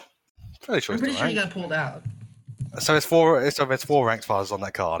he's... Pretty sure I'm he's pretty not sure he ranked. got pulled out. So it's 4 ranked fighters on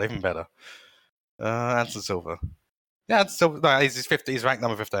that card, even better. Anderson Silva. Yeah, Anderson Silva. No, he's 50. He's ranked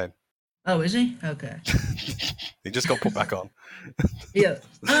number 15. Oh, is he? Okay. He just got put back on. Yeah.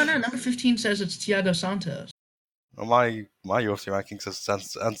 Oh no, number 15 says it's Thiago Santos. Well, my UFC ranking says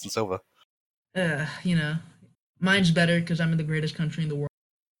Anderson Silva. You know, mine's better because I'm in the greatest country in the world.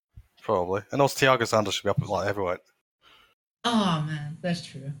 Probably. And also Thiago Santos should be up at like heavyweight. Oh man, that's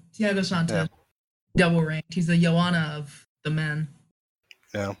true. Thiago Yeah. Santos, double ranked. He's the Joanna of the men.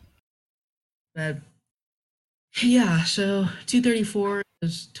 Yeah. But yeah, so 234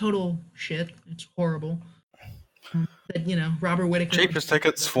 is total shit. It's horrible. But Robert Whittaker. Cheapest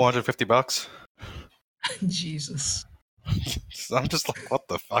tickets, $450. Jesus. I'm just like, what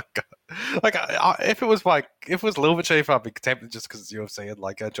the fuck? Like, if it was a little bit cheaper, I'd be tempted just because it's UFC and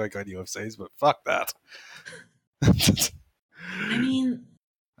like I enjoy going to UFCs, but fuck that. I mean,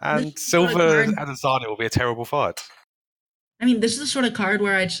 And this Silva and Azani will be a terrible fight. I mean, this is the sort of card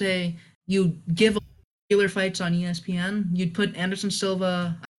where I'd say you give regular fights on ESPN. You'd put Anderson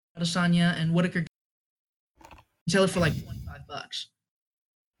Silva, Adesanya, and Whittaker. Sell it for like $25.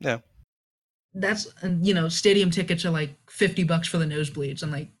 Yeah. That's stadium tickets are like $50 for the nosebleeds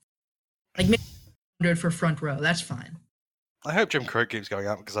and like maybe $100 for front row. That's fine. I hope Jim Crook keeps going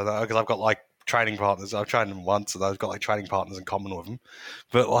up because I've got like training partners. I've trained him once, and I've got like training partners in common with him.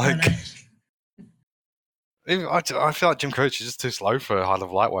 But like, nice. I feel like Jim Crook is just too slow for a high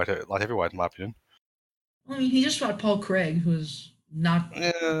level lightweight, like heavyweight, in my opinion. Well, I mean, he just fought Paul Craig, who's not.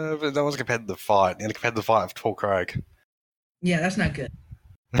 Yeah, but that was a competitive fight. In a competitive fight of Paul Craig. Yeah, that's not good.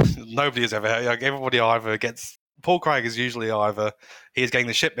 Nobody has ever. Like, everybody either gets. Paul Craig is usually either he's getting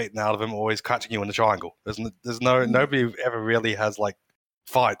the shit beaten out of him or he's catching you in the triangle. Nobody ever really has like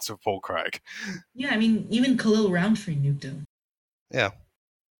fights with Paul Craig. Yeah, I mean, even Khalil Roundtree nuked him. Yeah.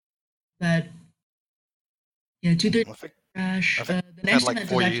 But yeah, 230 crash. I think the next had like event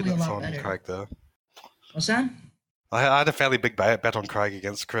 4 is actually a units lot on better. Craig though. What's that? I had a fairly big bet on Craig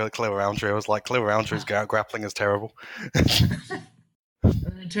against Khalil Roundtree. I was like, Khalil Roundtree's grappling is terrible.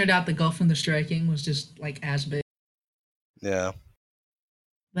 And it turned out the golf and the striking was just like as big. Yeah.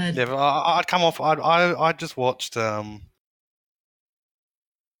 But Yeah, but I'd come off. I just watched. I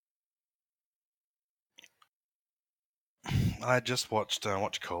just watched.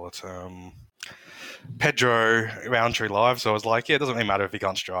 What you call it? Pedro Roundtree live. So I was like, yeah, it doesn't really matter if he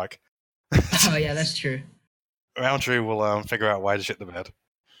can't strike. oh yeah, that's true. Roundtree will figure out a way to shit the bed.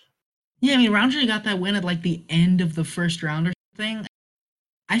 Yeah, I mean Roundtree got that win at like the end of the first round or something.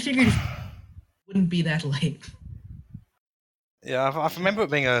 I figured it wouldn't be that late. Yeah, I remember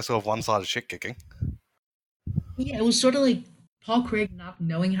it being a sort of one-sided shit kicking. Yeah, it was sort of like Paul Craig not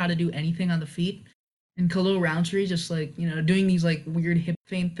knowing how to do anything on the feet, and Khalil Roundtree just like doing these like weird hip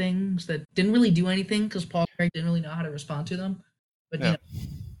feint things that didn't really do anything because Paul Craig didn't really know how to respond to them. But Yeah.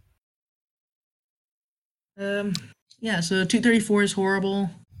 Yeah. So 234 is horrible.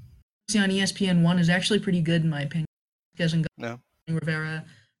 On ESPN1 is actually pretty good in my opinion. Because Rivera,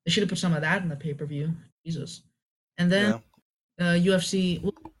 they should have put some of that in the pay-per-view. Jesus. And then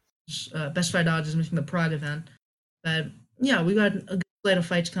UFC Best Fight Odds is missing the Prague event. But yeah, we got a good slate of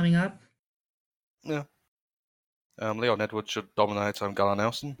fights coming up. Yeah. Leon Edwards should dominate Gunnar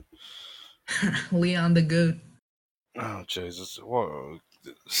Nelson. Leon the Goat. Oh Jesus! Whoa.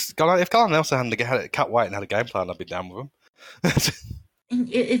 If Gunnar Nelson had cut weight and had a game plan, I'd be down with him.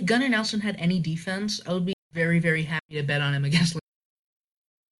 If Gunnar Nelson had any defense, I would be very, very happy to bet on him against Leon.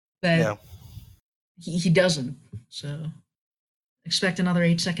 But yeah. He doesn't. So expect another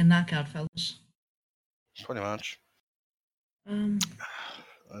 8-second knockout, fellas. Pretty much.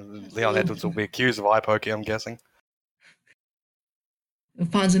 Leon Edwards will be accused of eye poking, I'm guessing. If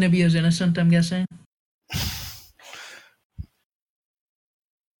Ponzinibbio is innocent, I'm guessing.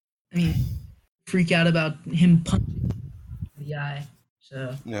 I mean, freak out about him punching the eye.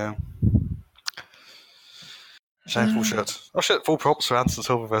 So yeah. Shameful shit. Oh shit! Full props for Anderson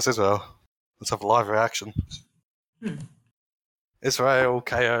Silva versus Israel. Let's have a live reaction. Israel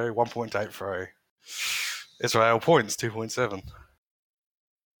KO 1.83. Israel points 2.7.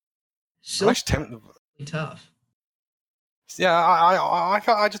 So actually tough. Yeah,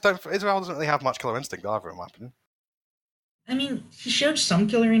 I just don't. Israel doesn't really have much killer instinct either, in my opinion. I mean, he showed some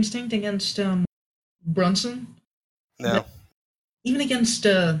killer instinct against Brunson. Yeah. But even against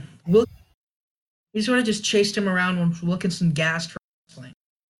Wilkinson, he sort of just chased him around when Wilkinson gassed for wrestling.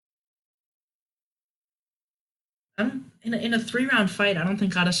 In a 3-round fight, I don't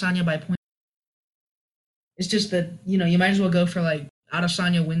think Adesanya by point. It's just that, you might as well go for like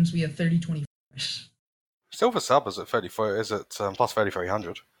Adesanya wins via 30-20. Silver sub is at 34. Is it plus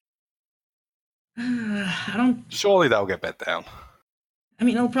 3,300? I don't. Surely that'll get bet down. I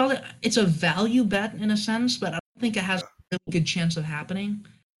mean, it's a value bet in a sense, but I don't think it has a really good chance of happening.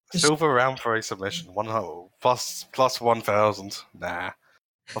 Silver round 3 submission. Plus 1,000. Nah.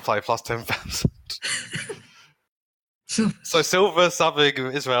 I'll play plus 10,000. So Silver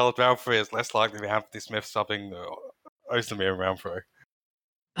subbing Israel round 3 is less likely than Anthony Smith subbing Ozdemir in round 3.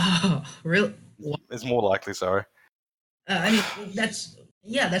 Oh, really? It's more likely, sorry. I mean, that's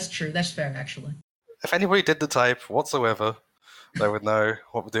true. That's fair, actually. If anybody did the tape whatsoever, they would know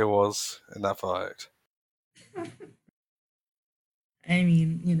what the deal was in that fight. I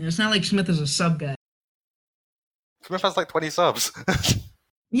mean, it's not like Smith is a sub guy. Smith has like 20 subs.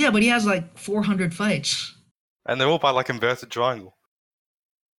 Yeah, but he has like 400 fights. And they're all by like inverted triangle.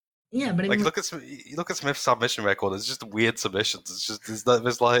 Yeah, but I like mean, look at Smith's submission record. It's just weird submissions.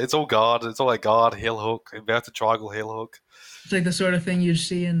 It's all guard. It's all like guard, heel hook, inverted triangle, heel hook. It's like the sort of thing you'd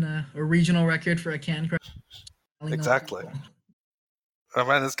see in a regional record for a can crash. Exactly. Oh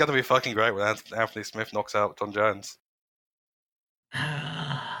man, it's gonna be fucking great when Anthony Smith knocks out John Jones.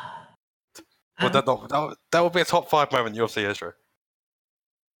 Would that would be a top 5 moment in UFC history?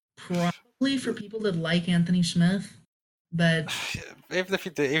 Probably for people that like Anthony Smith, but even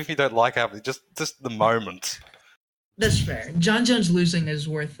if you don't like Anthony, just the moment. That's fair. John Jones losing is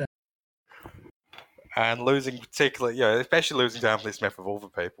worth that. And losing particularly, especially losing to Anthony Smith of all the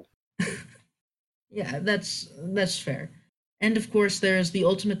people. Yeah, that's fair. And of course, there's the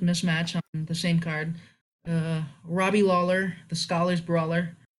ultimate mismatch on the same card. Robbie Lawler, the Scholars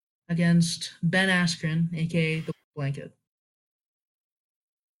Brawler, against Ben Askren, aka the Blanket.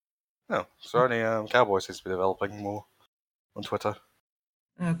 No, so only Cowboys seems to be developing more on Twitter.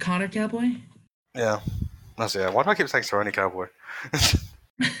 Connor Cowboy? Yeah. That's yeah. Why do I keep saying Cerrone Cowboy?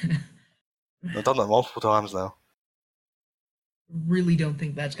 I've done that multiple times now. Really don't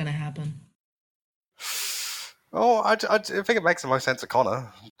think that's going to happen. Oh, I think it makes the most sense to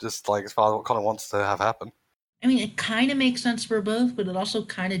Connor, just like as far as what Connor wants to have happen. I mean, it kind of makes sense for both, but it also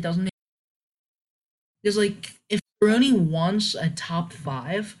kind of doesn't. Because, like, if Cerrone wants a top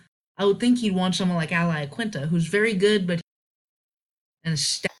 5, I would think he'd want someone like Ally Quinta, who's very good, but an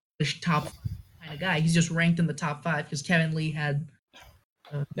established top 5 kind of guy. He's just ranked in the top 5 because Kevin Lee had.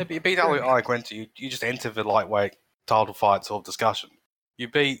 Yeah, but you beat Ally Quinta, you just enter the lightweight title fight sort of discussion. You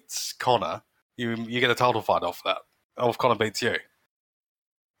beat Connor, you get a title fight off that. Or if Connor beats you.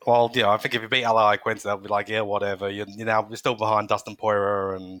 Well, I think if you beat Ally Quinta, they'll be like, yeah, whatever. You're still behind Dustin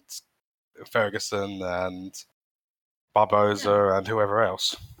Poirier and Ferguson and Barboza and whoever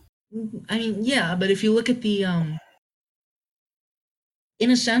else. I mean, yeah, but if you look at the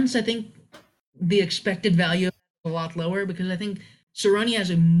in a sense, I think the expected value is a lot lower because I think Cerrone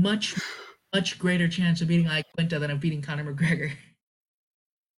has a much greater chance of beating Ally Quinta than of beating Conor McGregor.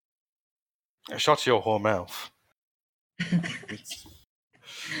 Shut your whore mouth.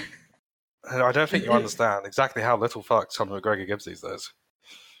 I don't think you understand exactly how little fucks Conor McGregor gives these days.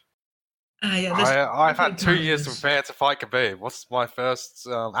 Yeah, I've had 2 years to prepare to fight Khabib. What's my first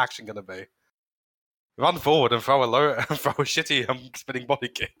action going to be? Run forward and throw a shitty spinning body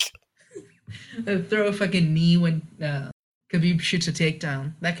kick. Throw a fucking knee when Khabib shoots a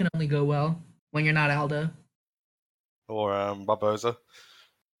takedown. That can only go well when you're not Aldo. Or Barboza.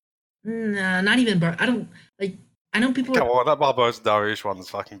 Nah, not even I don't like. I know people. Come on, that Barboza Dariush one is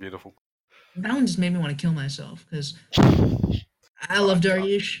fucking beautiful. That one just made me want to kill myself because I love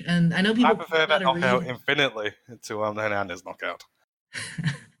Dariush, and I know people. I prefer that knockout infinitely to Hernandez knockout.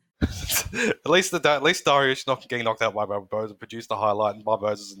 at least Dariush getting knocked out by Barboza produced a highlight, and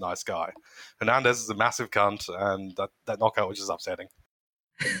Barboza's a nice guy. Hernandez is a massive cunt, and that knockout was just upsetting.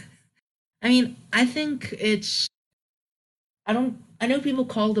 I mean, I think it's. I know people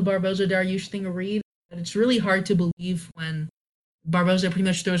call the Barboza Dariush thing a read, but it's really hard to believe when Barboza pretty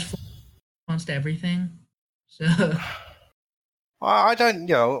much throws full response to everything. So. I don't,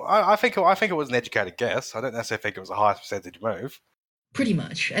 I think it was an educated guess. I don't necessarily think it was a highest percentage move. Pretty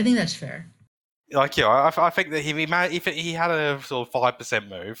much, I think that's fair. Like, I think that if he had a sort of 5%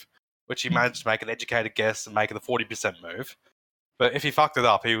 move, which he managed to make an educated guess and make it a 40% move. But if he fucked it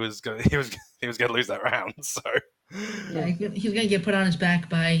up, he was going to lose that round. So yeah, he's going to get put on his back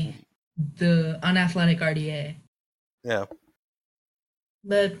by the unathletic RDA. Yeah.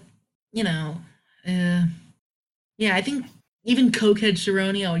 But Yeah, I think even Cokehead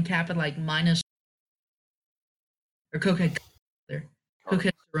Cerrone, I would cap it like minus, or Cokehead, there.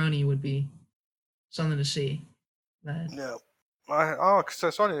 Cokehead Cerrone would be something to see. But Yeah.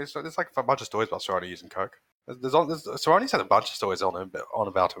 So there's like a bunch of stories about Sorority using coke. Sorority's had a bunch of stories on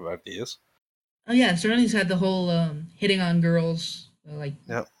about him over the years. oh yeah, Cerrone's had the whole hitting on girls, like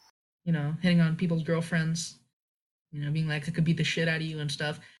Yeah. hitting on people's girlfriends. Being like it could beat the shit out of you and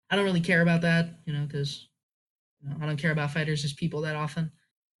stuff. I don't really care about that, because I don't care about fighters as people that often.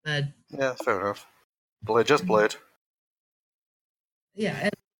 But Yeah, fair enough. Just blade. yeah,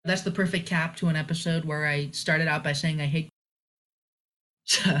 and that's the perfect cap to an episode where I started out by saying I hate.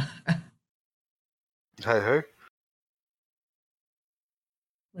 Hey who?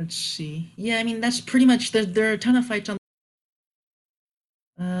 Let's see. Yeah, I mean that's pretty much. There are a ton of fights on.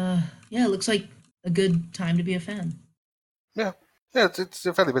 Yeah, it looks like a good time to be a fan. Yeah. Yeah, it's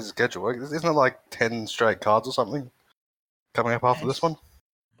a fairly busy schedule. Isn't it like 10 straight cards or something coming up Yeah, after this one?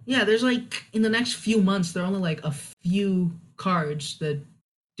 yeah, there's like in the next few months there are only like a few cards that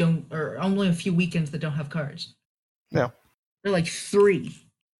don't, or only a few weekends that don't have cards. Yeah. They're like three.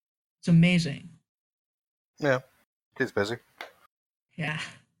 It's amazing. Yeah. He's busy. Yeah,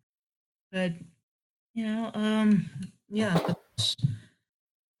 but yeah.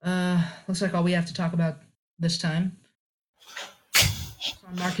 Looks like all we have to talk about this time. It's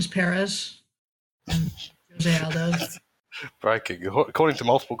on Marcus Perez and Jose Aldo. Breaking. According to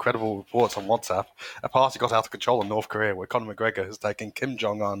multiple credible reports on WhatsApp, a party got out of control in North Korea where Conor McGregor has taken Kim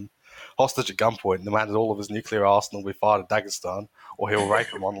Jong-un hostage at gunpoint and demanded all of his nuclear arsenal be fired at Dagestan or he'll rape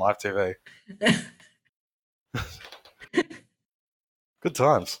him on live TV. Good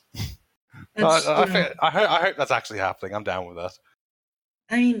times. That's I hope that's actually happening. I'm down with that.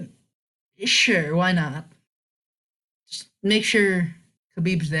 I mean, sure, why not? Just make sure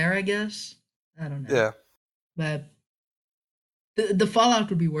Khabib's there, I guess. I don't know. Yeah. But the fallout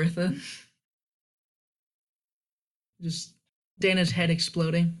would be worth it. Just Dana's head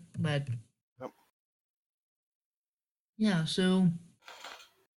exploding. But Yep. yeah, so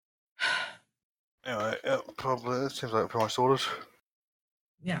Anyway, yeah, probably. It seems like pretty much sorted.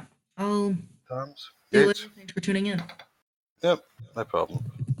 yeah. I'll Times. see you Gates. later. Thanks for tuning in. Yep. No problem.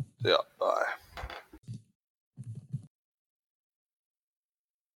 Yeah. Bye.